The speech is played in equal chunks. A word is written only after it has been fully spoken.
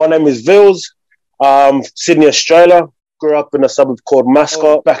My name is Vils, Sydney, Australia. Grew up in a suburb called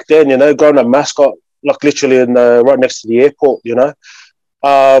Mascot. Back then, growing up Mascot, like literally right next to the airport.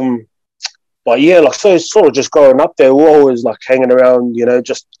 Um, but yeah, like so sort of just growing up there, we're always like hanging around,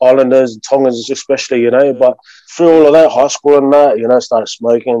 just Islanders and Tongans especially. But through all of that, high school and that, started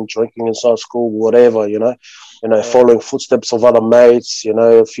smoking, drinking inside school, whatever. Following footsteps of other mates,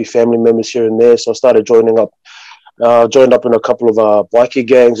 a few family members here and there. So I started joined up in a couple of bikie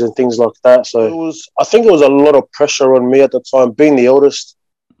gangs and things like that. So I think it was a lot of pressure on me at the time, being the eldest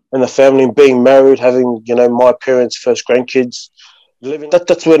in the family, being married, having, my parents' first grandkids.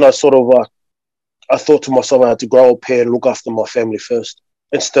 That's when I sort of, I thought to myself I had to grow up here and look after my family first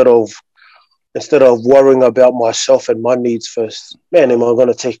instead of worrying about myself and my needs first. Man, am I going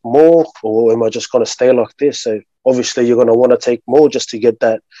to take more or am I just going to stay like this? So obviously you're going to want to take more just to get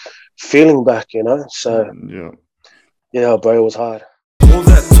that feeling back. So yeah, bro, it was hard. All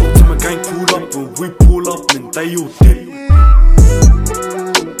that talk to my gang pull up and we pull up and they all dead.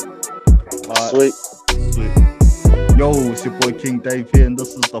 Sweet. Yo, it's your boy King Dave here, and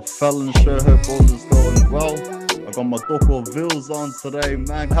this is the Felon Show. Hope all is going well. I got my Doko Vils on today,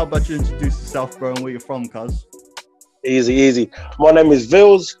 man. How about you introduce yourself, bro, and where you're from, cuz? Easy. My name is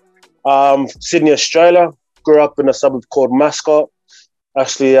Vils, Sydney, Australia. Grew up in a suburb called Mascot.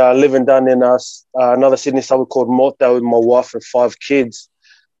 Actually, living down in another Sydney suburb called Mortdale with my wife and 5 kids.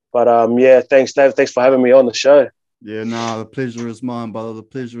 But yeah, thanks, Dave. Thanks for having me on the show. Yeah, the pleasure is mine, brother. The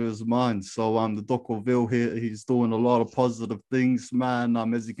pleasure is mine. So the Doko Vil here, he's doing a lot of positive things, man.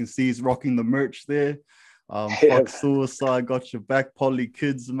 As you can see, he's rocking the merch there. Fuck suicide, got your back, poly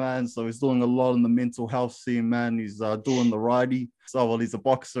kids, man. So he's doing a lot in the mental health scene, man. He's doing the righty. So well, he's a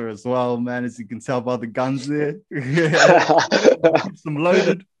boxer as well, man. As you can tell by the guns there, keeps them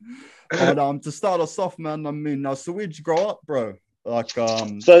loaded. But to start us off, man. So where'd you grow up, bro?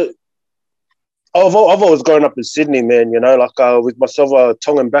 So I've always grown up in Sydney, man. With myself a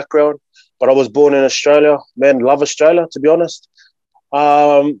Tongan background, but I was born in Australia. Man, love Australia, to be honest. So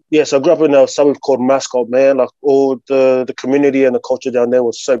I grew up in a suburb called Mascot, man. Like all the community and the culture down there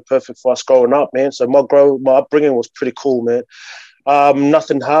was so perfect for us growing up, man. So my upbringing was pretty cool, man.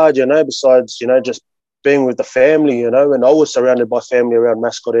 Nothing hard, besides, just being with the family, and I was surrounded by family around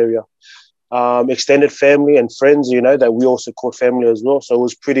Mascot area. Extended family and friends, that we also called family as well. So it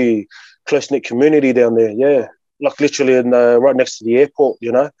was pretty close-knit community down there, yeah. Like literally right next to the airport,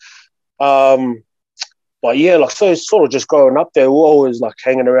 But yeah, like so sort of just growing up there, we're always like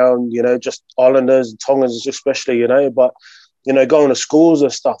hanging around, just Islanders and Tongans especially, But, going to schools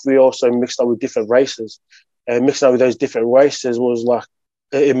and stuff, we also mixed up with different races. And mixing up with those different races was like,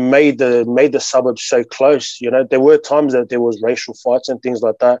 it made the suburbs so close, There were times that there was racial fights and things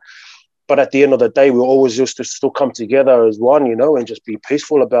like that. But at the end of the day, we always used to still come together as one, and just be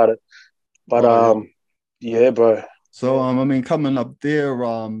peaceful about it. But, yeah, bro. So, coming up there,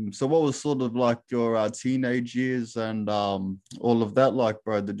 so what was sort of like your teenage years and all of that like,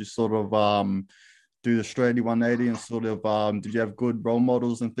 bro? Did you sort of do the straight 180 and sort of, did you have good role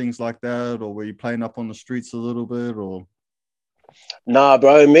models and things like that? Or were you playing up on the streets a little bit or? Nah,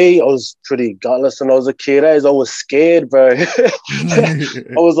 bro, I was pretty gutless when I was a kid. I was scared, bro. I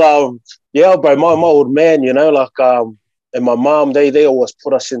was, bro, my old man, and my mom, they always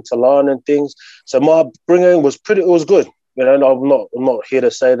put us into line and things. So my upbringing was it was good. I'm not here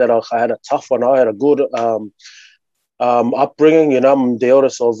to say that I had a tough one. I had a good upbringing. I'm the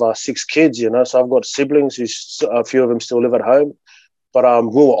eldest of 6 kids, so I've got siblings a few of them still live at home. But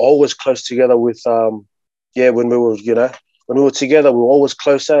we were always close together with, when we were together, we were always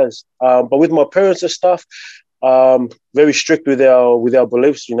close as. But with my parents and stuff, very strict with our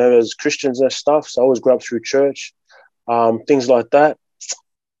beliefs, as Christians and stuff. So I always grew up through church. Things like that.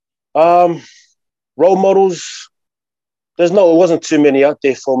 Role models, it wasn't too many out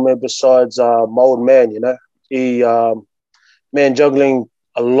there for me besides my old man, He, juggling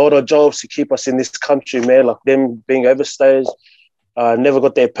a lot of jobs to keep us in this country, man, like them being overstayers. Never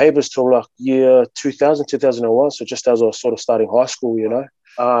got their papers till like year 2000, 2001, so just as I was sort of starting high school,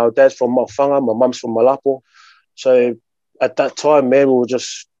 Dad's from Mawhanga, my mum's from Malapo. So at that time, man, we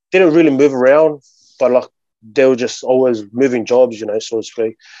didn't really move around, but like, they were just always moving jobs, so to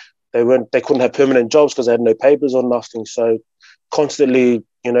speak. They couldn't have permanent jobs because they had no papers or nothing. So constantly,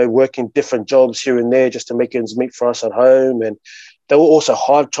 working different jobs here and there just to make ends meet for us at home. And they were also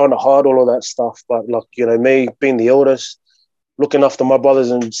trying to hide all of that stuff. But like, me being the eldest, looking after my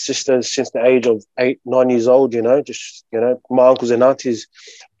brothers and sisters since the age of 8, 9 years old, my uncles and aunties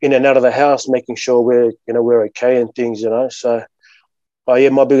in and out of the house, making sure we're okay and things, So But yeah,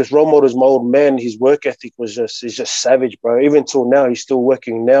 my biggest role model is my old man. His work ethic is just savage, bro. Even till now, he's still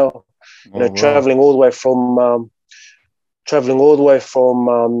working now. Oh, wow. Traveling all the way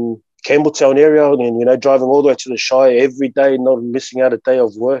from Campbelltown area, and driving all the way to the Shire every day, not missing out a day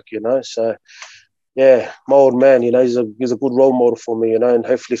of work. So yeah, my old man, he's a good role model for me, and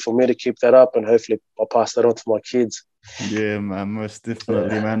hopefully for me to keep that up, and hopefully I'll pass that on to my kids. Yeah, man, most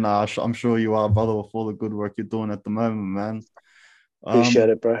definitely, Yeah, man. I'm sure you are, brother, with all the good work you're doing at the moment, man. appreciate Um,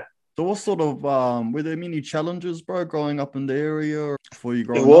 it, bro. so what sort of were there many challenges, bro, growing up in the area or before you It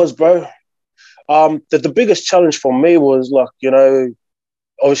growing up? was, bro. The biggest challenge for me was like,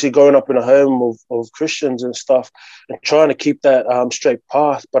 obviously growing up in a home of Christians and stuff, and trying to keep that straight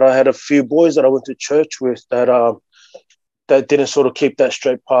path. But I had a few boys that I went to church with that didn't sort of keep that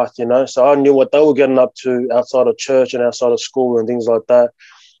straight path, So I knew what they were getting up to outside of church and outside of school and things like that.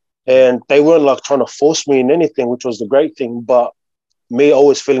 Yeah. And they weren't like trying to force me in anything, which was the great thing. But me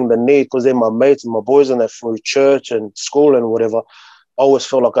always feeling the need, because they're my mates and my boys and they're through church and school and whatever, I always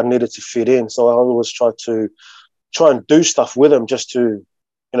felt like I needed to fit in. So I always try and do stuff with them just to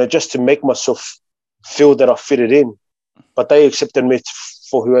make myself feel that I fitted in. But they accepted me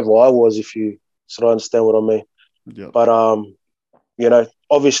for whoever I was, if you sort of understand what I mean. Yeah. But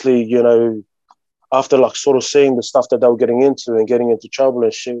obviously, after like sort of seeing the stuff that they were getting into and getting into trouble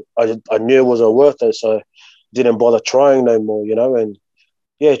and shit, I knew it wasn't worth it, so didn't bother trying no more, and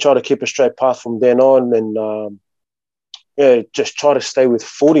yeah, try to keep a straight path from then on, and yeah, just try to stay with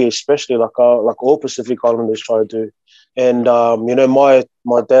footy, especially like all Pacific Islanders try to do. And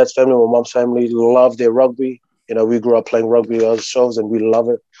my dad's family, my mum's family love their rugby. We grew up playing rugby ourselves, and we love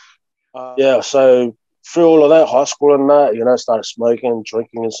it. Yeah, so through all of that, high school and that, started smoking,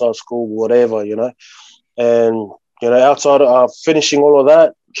 drinking inside school, whatever, and outside of finishing all of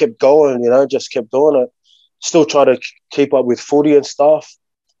that, kept going, just kept doing it. Still try to keep up with footy and stuff,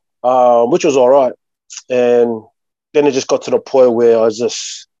 which was all right. And then it just got to the point where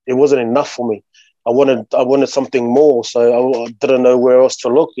it wasn't enough for me. I wanted something more, so I didn't know where else to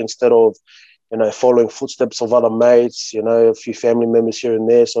look instead of following footsteps of other mates, a few family members here and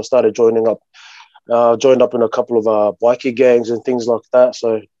there. So I started joined up in a couple of bikie gangs and things like that.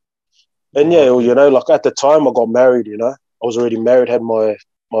 So, and Oh, yeah, okay. like at the time I got married. I was already married, had my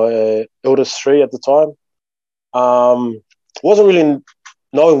eldest three at the time. Wasn't really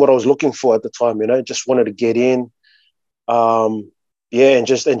knowing what I was looking for at the time. Just wanted to get in. Yeah, and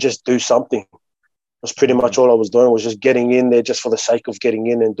just do something. That's pretty Yeah. much all I was doing, was just getting in there just for the sake of getting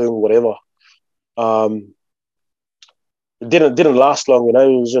in and doing whatever. Um, it didn't last long, It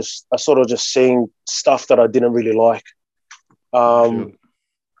was just I sort of just seeing stuff that I didn't really like. Yeah.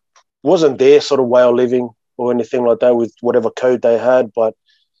 Wasn't their sort of way of living or anything like that with whatever code they had, but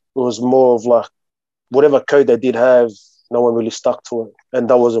it was more of like whatever code they did have, no one really stuck to it, and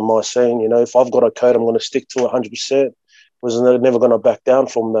that wasn't my scene. If I've got a code, I'm going to stick to it 100%. Was never going to back down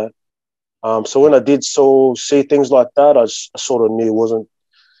from that. So when I did see things like that, I sort of knew I wasn't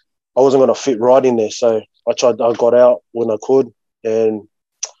going to fit right in there. So I got out when I could, and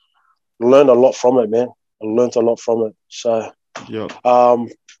learned a lot from it, man. I learned a lot from it. So, Yeah. um,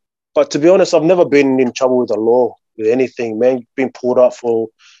 but to be honest, I've never been in trouble with the law, with anything, man. Been pulled up for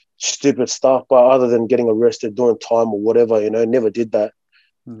stupid stuff, but other than getting arrested, doing time or whatever, never did that.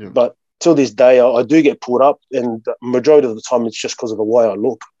 Yeah. But till this day, I do get pulled up, and the majority of the time it's just because of the way I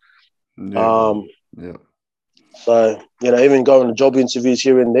look. Yeah, bro. Um, Yeah. so, even going to job interviews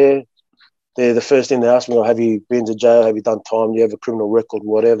here and there, the first thing they ask me, have you been to jail? Have you done time? Do you have a criminal record?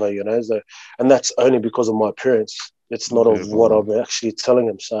 Whatever, So, and that's only because of my appearance. It's not Yeah, of what brother. I'm actually telling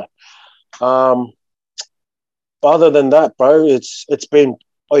them. So, um, other than that, bro, it's been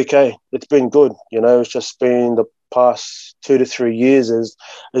okay. It's been good. It's just been the past 2 to 3 years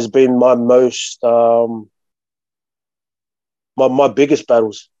has been my most my biggest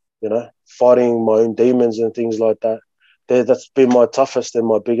battles. Fighting my own demons and things like that. That's been my toughest and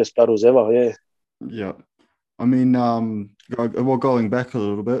my biggest battles ever. Yeah. Yeah. I mean, well, going back a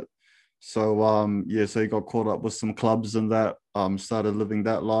little bit. So, yeah, so you got caught up with some clubs and that, started living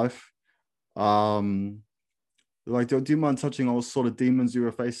that life. Um, like, do you mind touching on what sort of demons you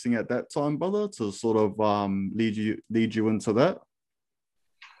were facing at that time, brother, to sort of lead you into that?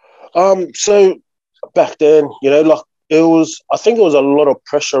 So back then, like I think it was a lot of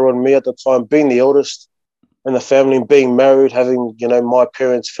pressure on me at the time, being the eldest in the family, being married, having, my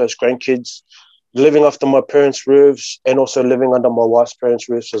parents' first grandkids, living after my parents' roofs, and also living under my wife's parents'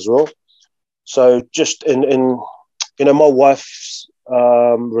 roofs as well. So just in my wife's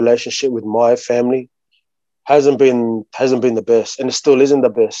relationship with my family hasn't been the best, and it still isn't the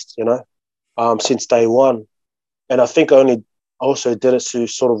best, since day one. And I think I only I also did it to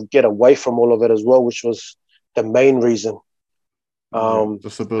sort of get away from all of it as well, which was the main reason.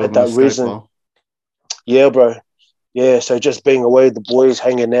 Just a bit of At an that escape, reason, huh? yeah, bro. Yeah, so just being away, the boys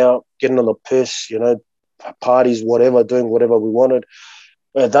hanging out, getting on the piss, you know, parties, whatever, doing whatever we wanted.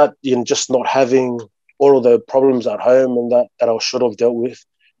 That, you know, just not having all of the problems at home and that I should have dealt with.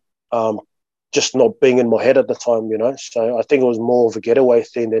 Just not being in my head at the time, you know. So I think it was more of a getaway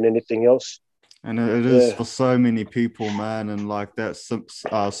thing than anything else. And it is Yeah, for so many people, man, and like that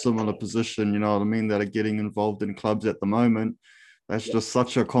similar position, you know what I mean, that are getting involved in clubs at the moment. That's just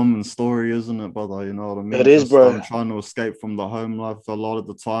such a common story, isn't it, brother? You know what I it mean? is, Just bro. trying to escape from the home life a lot of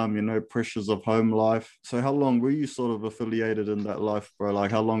the time, you know, pressures of home life. So how long were you sort of affiliated in that life, bro?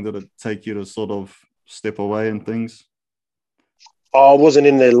 Like how long did it take you to sort of step away and things? I wasn't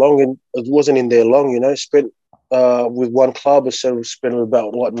in there long, and it wasn't in there long, you know. Spent with one club, so spent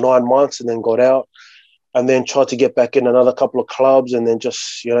about what 9 months, and then got out, and then tried to get back in another couple of clubs, and then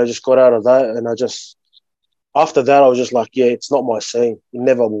just just got out of that, and I just after that I was just like, yeah, it's not my scene. It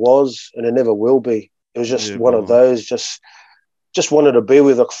never was, and it never will be. It was just Yeah, one of brother. those, just wanted to be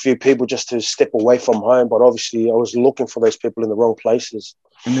with a few people just to step away from home, but obviously I was looking for those people in the wrong places.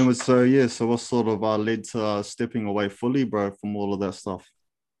 And then was so yeah, so what sort of led to stepping away fully, bro, from all of that stuff?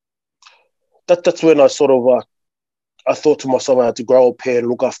 That's when I sort of I thought to myself I had to grow up here and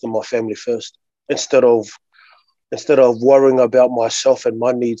look after my family first instead of worrying about myself and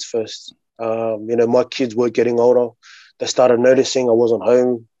my needs first. You know, my kids were getting older. They started noticing I wasn't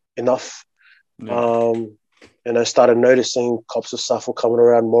home enough. Yeah. And I started noticing cops of stuff were coming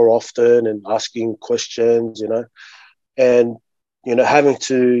around more often and asking questions, you know, and, you know,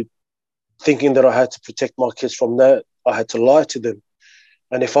 thinking that I had to protect my kids from that, I had to lie to them.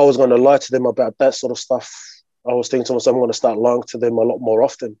 And if I was going to lie to them about that sort of stuff, I was thinking to myself, I'm going to start lying to them a lot more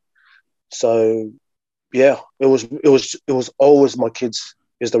often. So yeah, it was always my kids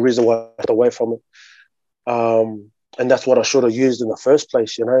is the reason why I got away from it. And that's what I should have used in the first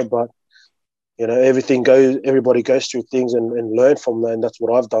place, you know. But you know, everybody goes through things and learn from that, and that's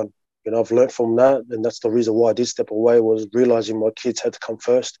what I've done. You know, I've learned from that, and that's the reason why I did step away, was realizing my kids had to come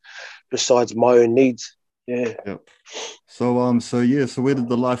first, besides my own needs. Yeah. Yep. So yeah, so where did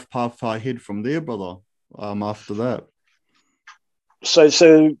the life path head from there, brother? After that.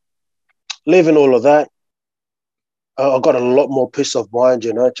 So leaving all of that, I got a lot more peace of mind.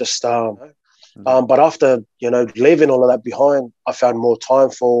 You know, just Yeah. but after leaving all of that behind, I found more time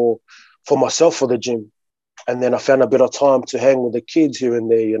for myself for the gym. And then I found a bit of time to hang with the kids here and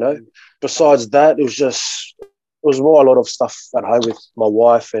there, you know. Besides that, it was more a lot of stuff at home with my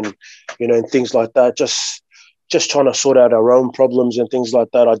wife and, you know, and things like that. Just trying to sort out our own problems and things like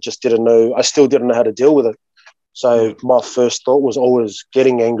that. I still didn't know how to deal with it. Yeah. So my first thought was always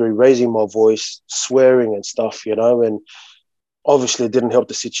getting angry, raising my voice, swearing and stuff, you know, and obviously it didn't help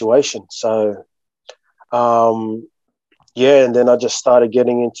the situation. So, yeah, and then I just started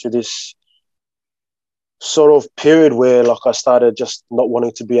getting into this sort of period where like I started just not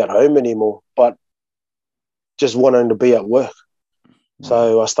wanting to be at home anymore, but just wanting to be at work. Yeah.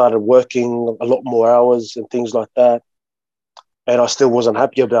 So I started working a lot more hours and things like that, and I still wasn't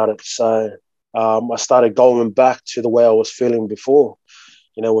happy about it. So I started going back to the way I was feeling before.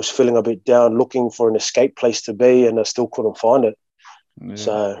 You know, I was feeling a bit down, looking for an escape place to be, and I still couldn't find it. Yeah.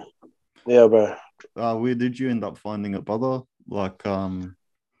 So yeah, bro. Where did you end up finding it, brother? Like from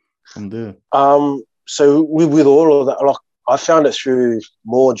there. So with all of that, like I found it through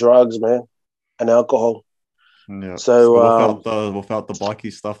more drugs, man, and alcohol. Yeah. So So without the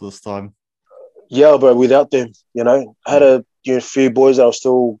bikie stuff this time. yeah, but without them, you know, I had Yeah. a few boys that I was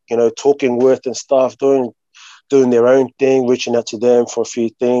still, you know, talking with and stuff, doing their own thing, reaching out to them for a few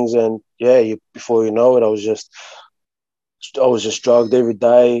things, and yeah, before you know it, I was just drugged every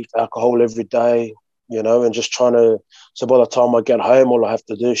day, alcohol every day, you know, and just trying to. So by the time I get home, all I have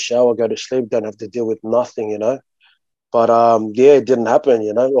to do is shower, go to sleep, don't have to deal with nothing, you know. But yeah, it didn't happen,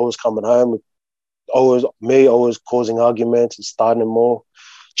 you know. Always coming home, always causing arguments and starting them more,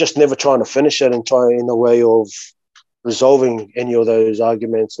 just never trying to finish it and trying in a way of resolving any of those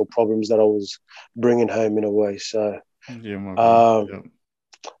arguments or problems that I was bringing home in a way. So, Yeah, my bro. um,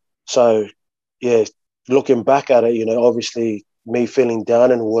 Yeah. so yeah, looking back at it, you know, obviously me feeling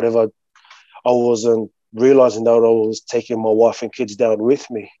down and whatever, I wasn't realizing that I was taking my wife and kids down with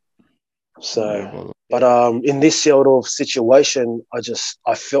me. Yeah, So, brother. but in this sort of situation,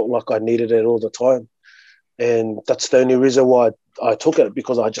 I felt like I needed it all the time. And that's the only reason why I took it,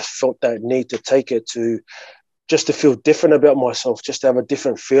 because I just felt that need to take it just to feel different about myself, just to have a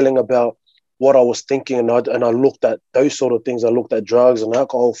different feeling about what I was thinking. And I looked at those sort of things. I looked at drugs and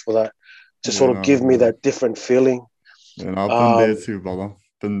alcohol for that, to Yeah, sort of no, give me brother. that different feeling. And I've been there too, brother.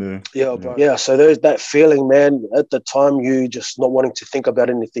 Been there. Yeah, bro. Yeah, so there's that feeling, man. At the time, you just not wanting to think about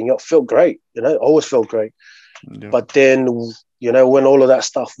anything. It felt great, always felt great. Yeah. But then, when all of that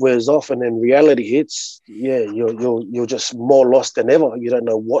stuff wears off and then reality hits, yeah, you're just more lost than ever. You don't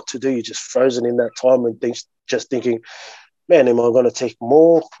know what to do. You're just frozen in that time and just thinking, man, am I going to take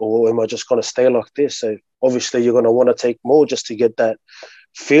more or am I just going to stay like this? So obviously you're going to want to take more just to get that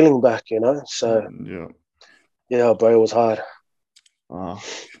feeling back, So yeah, bro, it was hard.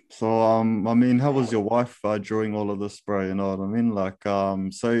 So I mean, how was your wife during all of this, bro? You know what I mean? Like,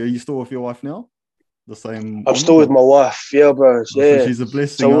 so are you still with your wife now? The same I'm still with my wife, yeah, bro. Yeah, so she's a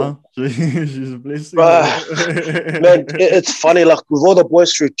blessing, huh? She's a blessing. Man, it's funny. Like with all the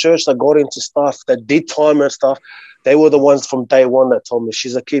boys through church that got into stuff, that did time and stuff, they were the ones from day one that told me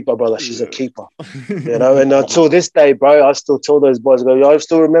she's a keeper, brother. She's a keeper. And until this day, bro, I still tell those boys, I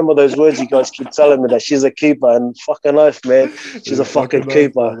still remember those words you guys keep telling me that she's a keeper, and fucking life, man, she's a fucking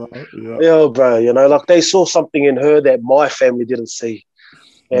keeper. Yeah, bro. Like they saw something in her that my family didn't see.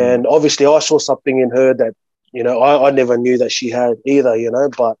 And obviously I saw something in her that, I never knew that she had either,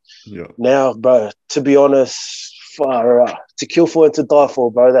 but now, bro, to be honest, to kill for and to die for,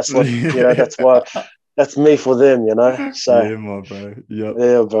 bro, that's what, that's why, that's me for them, so. Yeah, my bro.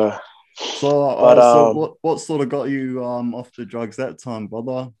 Yeah, bro. So, what sort of got you off the drugs that time,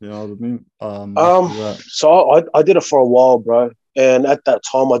 brother? You know what I mean? So I did it for a while, bro. And at that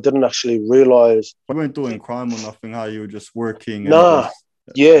time, I didn't actually realize. You weren't doing crime or nothing, how you were just working. Nah.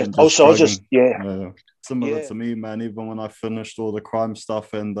 Yeah. Also, I was just, Similar to me, man. Even when I finished all the crime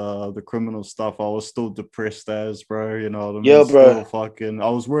stuff and the criminal stuff, I was still depressed as, bro. You know what I mean? Yeah, bro. I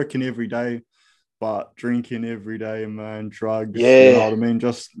was working every day, but drinking every day, man. Drugs. Yeah. You know what I mean?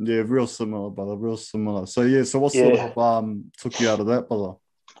 Just, real similar, brother. Real similar. So, so what sort of took you out of that, brother?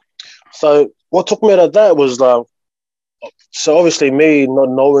 So what took me out of that was so obviously me not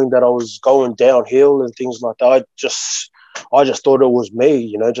knowing that I was going downhill and things like that. I just thought it was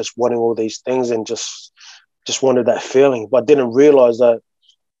me, just wanting all these things and just wanted that feeling, but didn't realize that,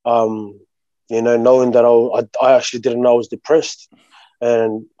 knowing that I actually didn't know I was depressed.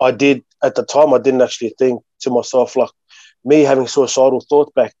 And at the time, I didn't actually think to myself, like me having suicidal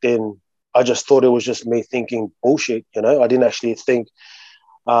thoughts back then, I just thought it was just me thinking bullshit, I didn't actually think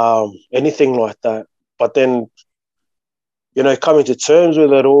anything like that. But then, coming to terms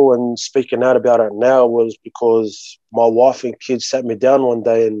with it all and speaking out about it now was because my wife and kids sat me down one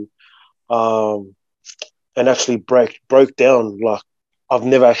day and actually broke down. Like I've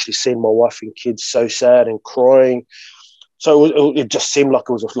never actually seen my wife and kids so sad and crying. So it just seemed like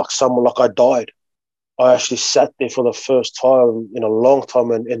it was like someone, like I died. I actually sat there for the first time in a long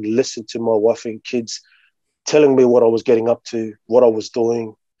time and listened to my wife and kids telling me what I was getting up to, what I was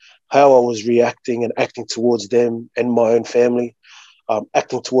doing, how I was reacting and acting towards them and my own family,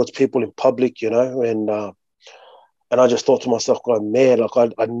 acting towards people in public, and I just thought to myself, going, man, like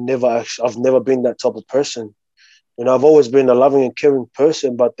I've never been that type of person. I've always been a loving and caring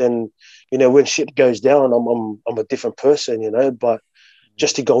person, but then, when shit goes down, I'm a different person, but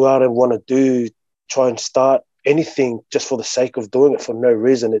just to go out and want to try and start anything just for the sake of doing it for no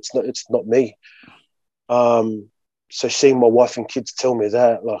reason, it's not me. So seeing my wife and kids tell me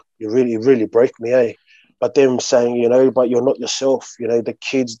that, like, it really break me, eh? But them saying, but you're not yourself. The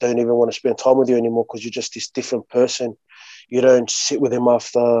kids don't even want to spend time with you anymore because you're just this different person. You don't sit with them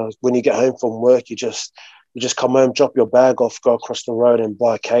after when you get home from work. You just come home, drop your bag off, go across the road and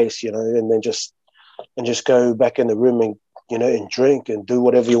buy a case, and then just go back in the room and and drink and do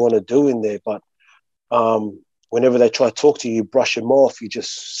whatever you want to do in there. But whenever they try to talk to you, you brush them off. You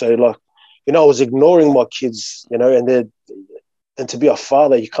just say, like, I was ignoring my kids, and to be a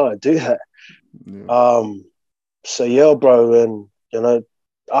father, you can't do that. Yeah. So yeah, bro, and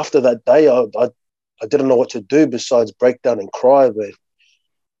after that day, I didn't know what to do besides break down and cry. But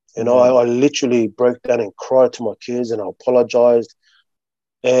I literally broke down and cried to my kids, and I apologized,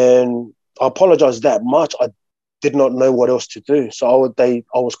 and I apologized that much. I did not know what else to do. So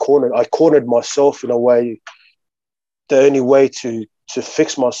I was cornered. I cornered myself in a way. The only way to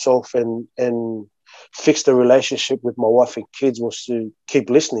fix myself and fix the relationship with my wife and kids was to keep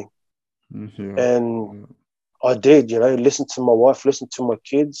listening. And I did, listen to my wife, listen to my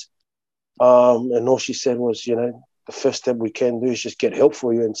kids. And all she said was, the first step we can do is just get help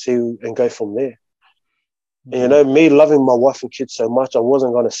for you and see and go from there. And, me loving my wife and kids so much, I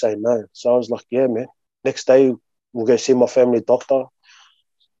wasn't going to say no. So I was like, yeah, man. Next day, we'll go see my family doctor.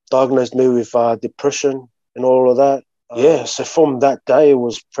 Diagnosed me with depression and all of that. Yeah, so from that day, it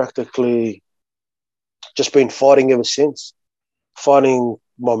was practically just been fighting ever since. Fighting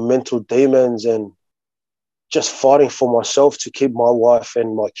my mental demons and just fighting for myself to keep my wife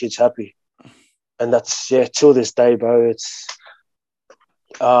and my kids happy. And that's, till this day, bro, it's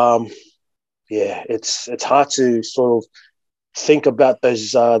hard to sort of think about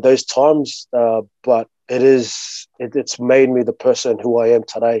those times, but it's made me the person who I am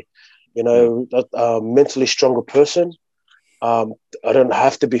today. A mentally stronger person. I don't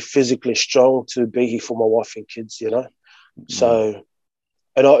have to be physically strong to be here for my wife and kids, So,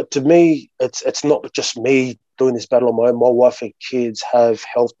 and to me, it's not just me doing this battle on my own. My wife and kids have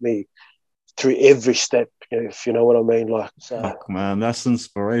helped me through every step, if you know what I mean. Like, so. Fuck, man, that's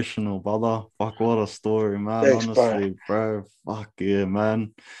inspirational, brother. Fuck, what a story, man. Thanks, honestly, bro. Fuck yeah,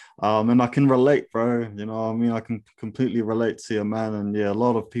 man. And I can relate, bro. You know what I mean? I can completely relate to you, man. And yeah, a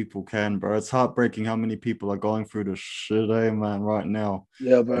lot of people can, bro. It's heartbreaking how many people are going through this shit, man, right now.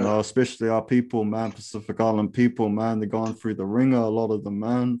 Yeah, bro. You know, especially our people, man, Pacific Island people, man. They're going through the ringer, a lot of them,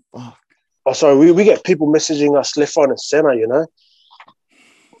 man. Fuck. Oh, sorry, we get people messaging us left, right, and center,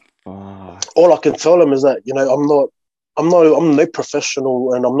 All I can tell them is that, I'm no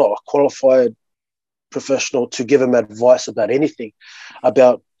professional, and I'm not a qualified professional to give them advice about anything,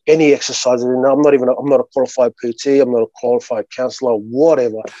 about any exercise. I'm not a qualified PT. I'm not a qualified counselor,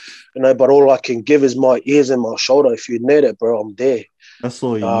 whatever, but all I can give is my ears and my shoulder. If you need it, bro, I'm there. That's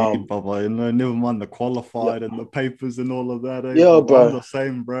all you need, Baba. Never mind the qualified and the papers and all of that. Yeah, bro. I'm the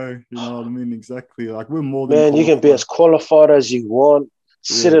same, bro. You know what I mean? Exactly. Like, we're more than qualified. You can be as qualified as you want.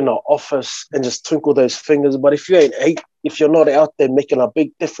 Sit in an office and just twinkle those fingers. But if you're not out there making a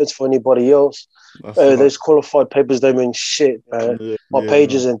big difference for anybody else, those qualified papers don't mean shit. My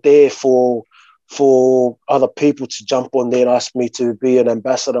page isn't there for other people to jump on there and ask me to be an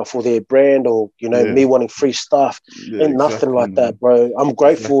ambassador for their brand, or me wanting free stuff. Ain't nothing like that, bro. I'm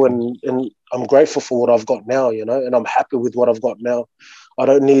grateful and I'm grateful for what I've got now, and I'm happy with what I've got now. I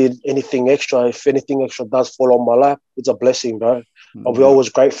don't need anything extra. If anything extra does fall on my lap, it's a blessing, bro. I'll be always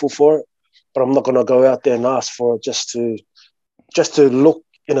grateful for it, but I'm not going to go out there and ask for it just to look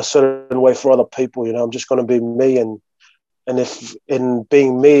in a certain way for other people. I'm just going to be me, and if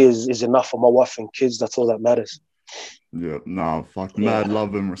being me is enough for my wife and kids, that's all that matters. Yeah, mad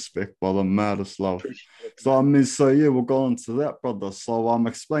love and respect, brother. Maddest love. So we'll go on to that, brother. So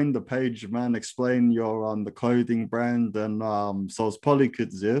explain the page, man. Explain your the clothing brand, and so it's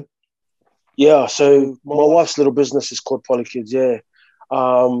Polykids, yeah. Yeah, so my wife's little business is called Polykids, yeah.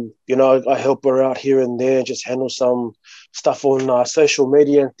 I help her out here and there, just handle some stuff on social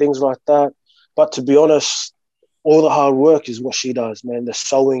media and things like that. But to be honest, all the hard work is what she does, man. The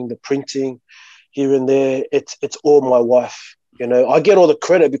sewing, the printing, here and there, it's all my wife. I get all the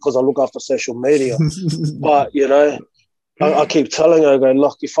credit because I look after social media. But, I keep telling her, I go,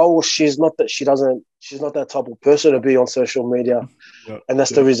 look, if I was, she's not that type of person to be on social media. And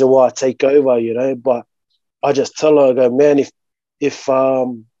that's the reason why I take over, but I just tell her, I go, man, if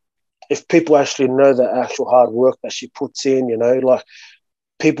people actually know the actual hard work that she puts in, like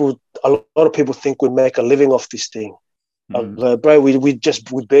a lot of people think we make a living off this thing. Bro, we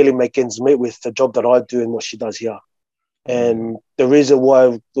barely make ends meet with the job that I do and what she does here. And the reason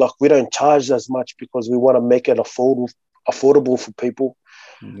why, like, we don't charge as much because we want to make it affordable for people.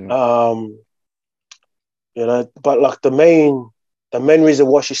 But like the main reason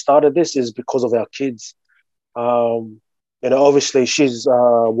why she started this is because of our kids. Obviously she's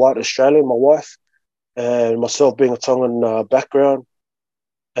white Australian, my wife, and myself being a Tongan background,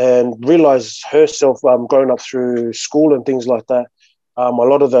 and realized herself growing up through school and things like that. A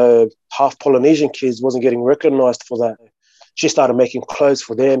lot of the half Polynesian kids wasn't getting recognized for that. She started making clothes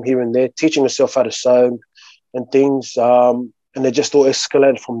for them here and there, teaching herself how to sew and things. And it just all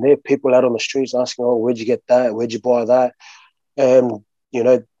escalated from there. People out on the streets asking, oh, where'd you get that? Where'd you buy that? And,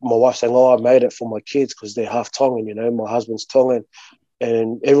 my wife saying, oh, I made it for my kids because they're half Tongan, my husband's Tongan.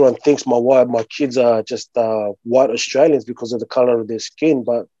 And everyone thinks my kids are just white Australians because of the color of their skin,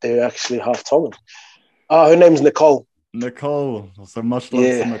 but they're actually half Tongan. Her name's Nicole. Nicole. So much love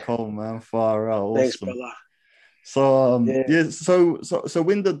to Nicole, man. Far out. Awesome. Thanks, brother. So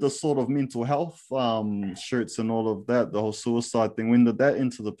when did the sort of mental health shirts and all of that, the whole suicide thing, when did that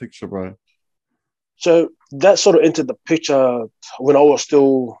enter the picture, bro? So that sort of entered the picture when I was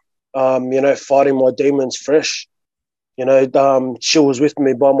still, fighting my demons fresh. She was with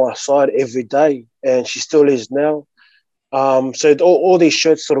me by my side every day, and she still is now. So all these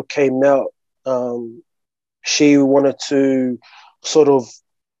shirts sort of came out. She wanted to sort of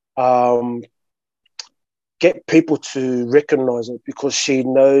get people to recognize it, because she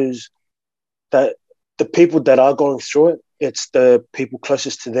knows that the people that are going through it, it's the people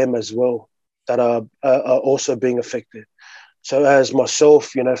closest to them as well that are also being affected. So as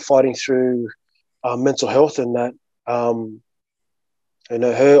myself, fighting through mental health and that.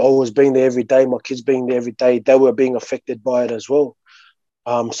 Her always being there every day, my kids being there every day, they were being affected by it as well.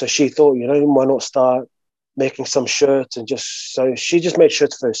 So she thought, why not start making some shirts so she just made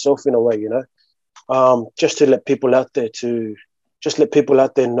shirts for herself in a way, just to let people out there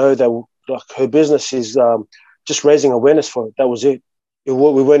know that like her business is just raising awareness for it. That was it. We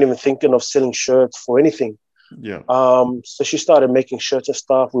weren't even thinking of selling shirts for anything. Yeah. So she started making shirts and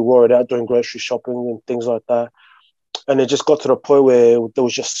stuff. We wore it out during grocery shopping and things like that. And it just got to the point where there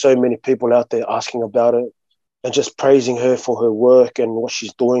was just so many people out there asking about it and just praising her for her work and what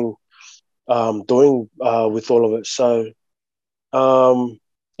she's doing with all of it. So,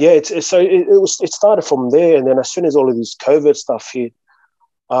 it started from there. And then as soon as all of this COVID stuff hit,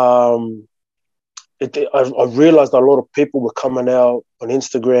 I realized a lot of people were coming out on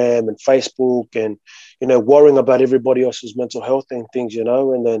Instagram and Facebook and, worrying about everybody else's mental health and things,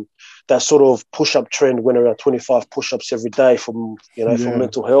 and then that sort of push-up trend went around 25 push-ups every day for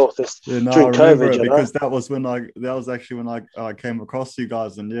mental health. During COVID, I remember it because that was actually when I came across you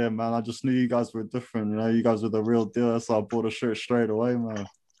guys, and yeah, man, I just knew you guys were different. You guys were the real deal, so I bought a shirt straight away, man.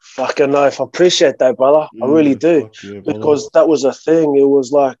 Fucking knife. I appreciate that, brother. I really do. Yeah, because that was a thing. It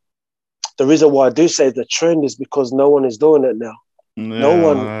was like, the reason why I do say the trend is because no one is doing it now. Yeah, no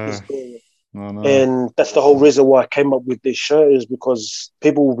one is doing it. And that's the whole reason why I came up with this shirt, is because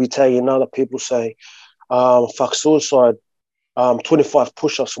people will be tagging other people saying, fuck suicide, 25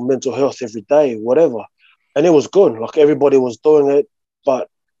 push-ups for mental health every day, whatever. And it was good. Like, everybody was doing it. But,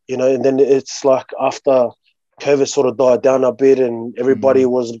 and then it's like after COVID sort of died down a bit and everybody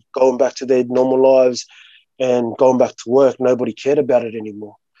was going back to their normal lives and going back to work, nobody cared about it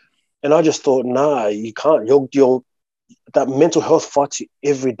anymore. And I just thought, nah, you can't. That mental health fights you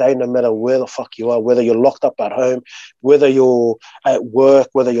every day, no matter where the fuck you are, whether you're locked up at home, whether you're at work,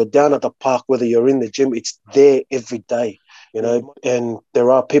 whether you're down at the park, whether you're in the gym, it's there every day, and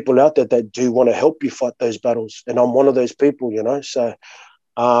there are people out there that do want to help you fight those battles. And I'm one of those people, so,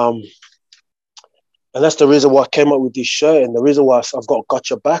 and that's the reason why I came up with this shirt. And the reason why I've got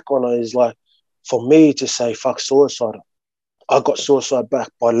your back on it is like, for me to say, fuck suicide. I got suicide back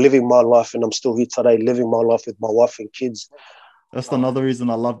by living my life, and I'm still here today, living my life with my wife and kids. That's another reason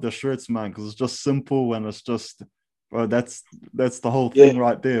I love the shirts, man, because it's just simple and it's just, bro, that's the whole thing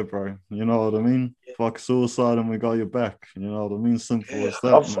right there, bro. You know what I mean? Yeah. Fuck suicide and we got your back. You know what I mean? Simple as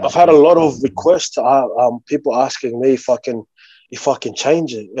that. I've had a lot of requests, people asking me if I can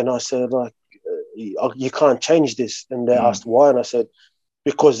change it, and I said, like, you can't change this. And they asked why, and I said,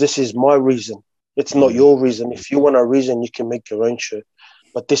 because this is my reason. It's not your reason. If you want a reason, you can make your own shirt.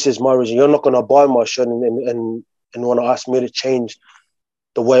 But this is my reason. You're not going to buy my shirt and want to ask me to change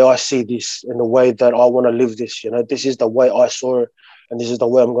the way I see this and the way that I want to live this. This is the way I saw it, and this is the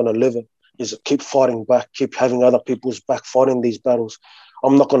way I'm going to live it. Is keep fighting back, keep having other people's back, fighting these battles.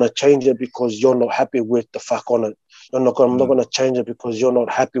 I'm not going to change it because you're not happy with the fuck on it. I'm not going to change it because you're not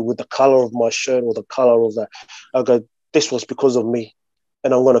happy with the color of my shirt or the color of that. I go, this was because of me,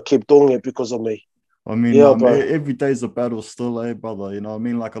 and I'm going to keep doing it because of me. I mean, every day's a battle still, brother? You know what I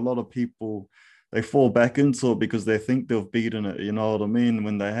mean? Like, a lot of people, they fall back into it because they think they've beaten it, you know what I mean?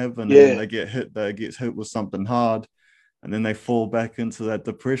 When they haven't, and they get hit with something hard, and then they fall back into that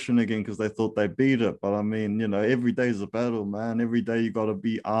depression again because they thought they beat it. But I mean, every day's a battle, man. Every day you got to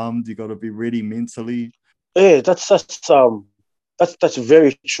be armed, you got to be ready mentally. Yeah, that's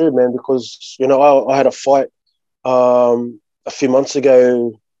very true, man. Because I had a fight a few months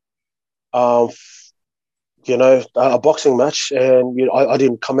ago, a boxing match, and I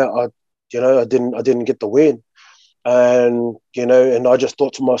didn't come out. I didn't get the win, and and I just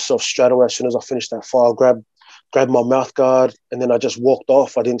thought to myself straight away, as soon as I finished that fight, I grabbed my mouth guard, and then I just walked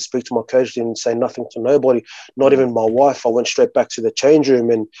off. I didn't speak to my coach, didn't say nothing to nobody, not even my wife. I went straight back to the change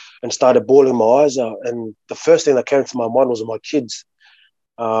room and started bawling my eyes out. And the first thing that came to my mind was my kids.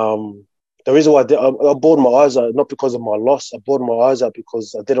 The reason why I bawled my eyes out, not because of my loss. I bawled my eyes out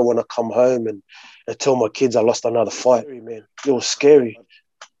because I didn't want to come home and tell my kids I lost another fight. Man, it was scary.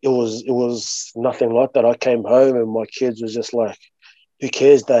 It was nothing like that. I came home and my kids was just like, "Who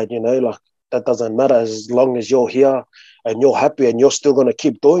cares, Dad? Like, that doesn't matter as long as you're here and you're happy and you're still gonna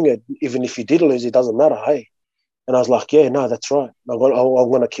keep doing it, even if you did lose. It doesn't matter, hey." And I was like, "Yeah, no, that's right. I'm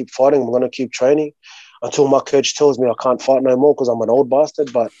gonna keep fighting. I'm gonna keep training." Until my coach tells me I can't fight no more because I'm an old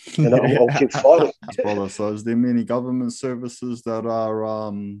bastard, but I'll keep fighting. Brother, so is there many government services that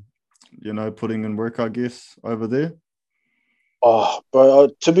are putting in work, I guess, over there? Oh, bro,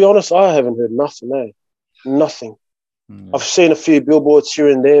 to be honest, I haven't heard nothing, nothing. I've seen a few billboards here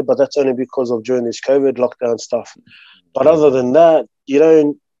and there, but that's only because of during this COVID lockdown stuff. But other than that,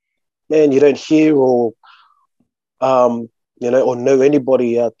 man, you don't hear or or know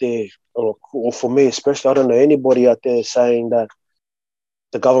anybody out there, or for me especially, I don't know anybody out there saying that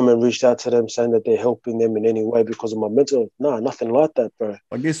the government reached out to them saying that they're helping them in any way because of my mental health. No, nothing like that, bro.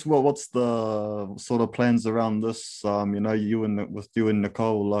 I guess what's the sort of plans around this? With you and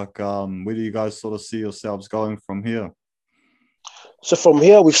Nicole, like, where do you guys sort of see yourselves going from here? So from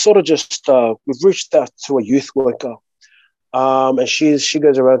here, we've sort of just we've reached out to a youth worker, and she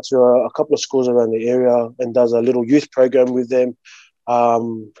goes around to a couple of schools around the area and does a little youth program with them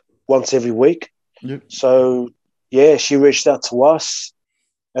once every week. Yep. So yeah, she reached out to us.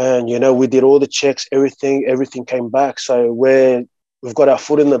 And, we did all the checks, everything came back. So we've got our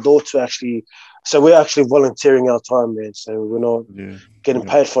foot in the door we're actually volunteering our time, man. So we're not getting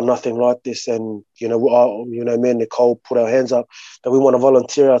paid for nothing like this. And, me and Nicole put our hands up that we want to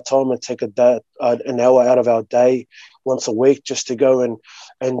volunteer our time and take an hour out of our day once a week just to go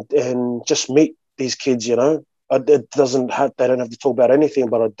and just meet these kids, They don't have to talk about anything,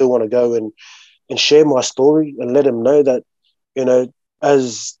 but I do want to go and share my story and let them know that,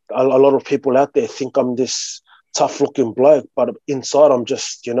 as a lot of people out there think I'm this tough-looking bloke, but inside I'm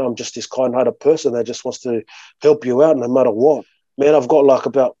just this kind-hearted person that just wants to help you out no matter what. Man, I've got like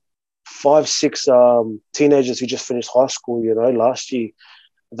about 5-6 teenagers who just finished high school, last year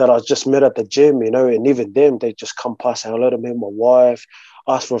that I just met at the gym, and even them, they just come past, say hello to me and my wife,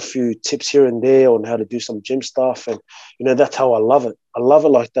 ask for a few tips here and there on how to do some gym stuff. And, that's how I love it. I love it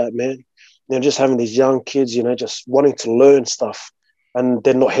like that, man. Just having these young kids, just wanting to learn stuff. And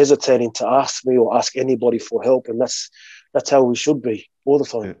they're not hesitating to ask me or ask anybody for help. And that's how we should be all the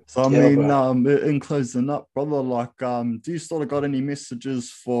time. Yeah. So, in closing up, brother, like, do you sort of got any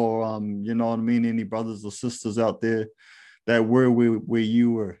messages for, any brothers or sisters out there that were where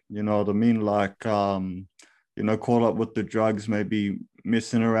you were, Like, caught up with the drugs, maybe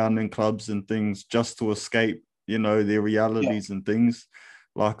messing around in clubs and things just to escape, their realities and things.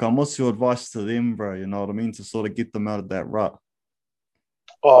 Like, what's your advice to them, bro? To sort of get them out of that rut?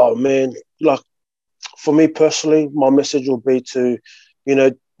 Oh, man, like for me personally, my message will be to,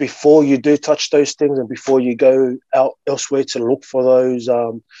 before you do touch those things and before you go out elsewhere to look for those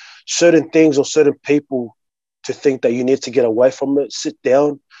certain things or certain people to think that you need to get away from it, sit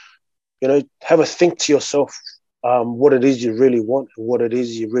down, have a think to yourself what it is you really want and what it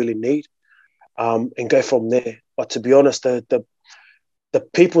is you really need, and go from there. But to be honest, the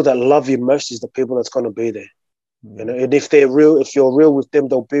people that love you most is the people that's going to be there. And if you're real with them,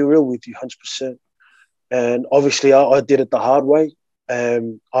 they'll be real with you 100%. And obviously I did it the hard way.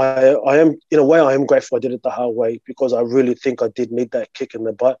 And I am, in a way, I am grateful I did it the hard way because I really think I did need that kick in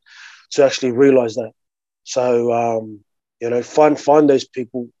the butt to actually realize that. So, find those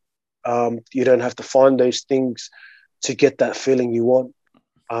people. You don't have to find those things to get that feeling you want.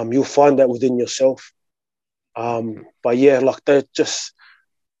 You'll find that within yourself. But yeah, like they're just,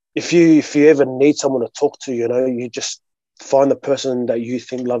 if you ever need someone to talk to, you just find the person that you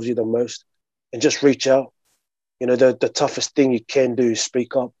think loves you the most and just reach out. The toughest thing you can do is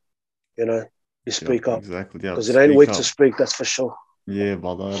speak up, you speak up. Exactly. Yeah. Because it ain't weak to speak, that's for sure. Yeah,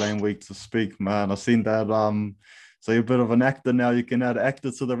 brother, it ain't weak to speak, man. I've seen that. So you're a bit of an actor now. You can add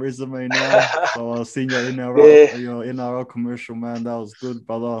actor to the resume now. So I've seen your NRL commercial, man. That was good,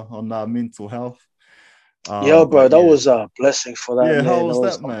 brother, on mental health. Bro, that was a blessing for that. Yeah, man. how was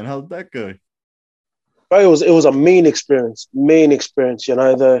that, man? How did that go? Bro, it was a mean experience.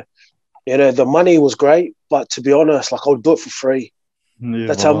 The money was great, but to be honest, like I'll do it for free. Yeah,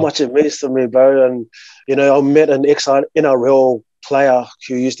 that's how much it means to me, bro. And I met an ex-NRL player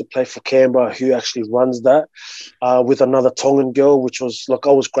who used to play for Canberra, who actually runs that, with another Tongan girl, which was like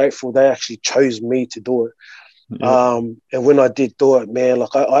I was grateful they actually chose me to do it. Yeah. And when I did do it, man,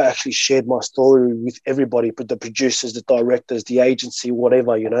 like I actually shared my story with everybody, but the producers, the directors, the agency,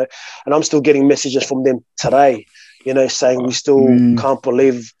 whatever, and I'm still getting messages from them today, saying we still can't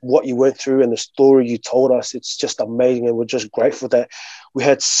believe what you went through and the story you told us. It's just amazing. And we're just grateful that we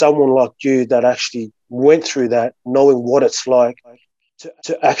had someone like you that actually went through that, knowing what it's like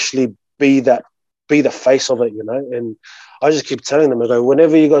to actually be the face of it, and I just keep telling them, I go,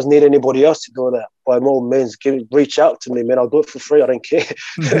 whenever you guys need anybody else to do that, by all means, reach out to me, man. I'll do it for free. I don't care.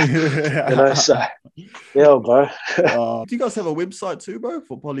 So, yeah, bro. Do you guys have a website too, bro,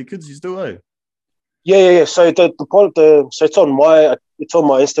 for Poly Kids? You do, eh? Yeah. So it's on my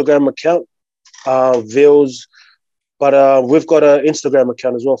Instagram account, Vils, but we've got an Instagram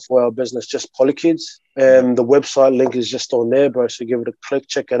account as well for our business, just Poly Kids, and the website link is just on there, bro. So give it a click,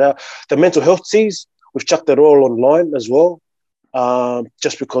 check it out. The mental health teas, we've chucked it all online as well,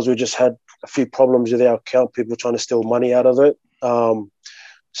 just because we just had a few problems with our account, people trying to steal money out of it.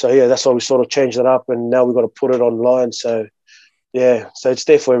 So yeah, that's why we sort of changed it up, and now we've got to put it online. So yeah, so it's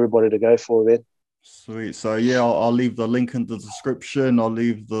there for everybody to go for, man. Sweet. So yeah, I'll leave the link in the description. I'll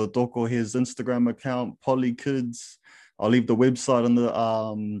leave the Doko his Instagram account, Poly Kids. I'll leave the website in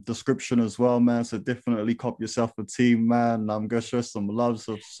the description as well, man. So definitely cop yourself a team, man. I'm gonna show some love,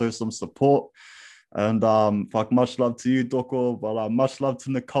 so show some support. And fuck, much love to you, Doko. But much love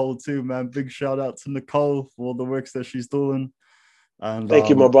to Nicole too, man. Big shout out to Nicole for all the works that she's doing. And Thank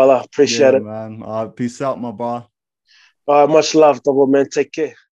you, my brother. Appreciate yeah, it. man. Peace out, my bro. Much love, double man. Take care.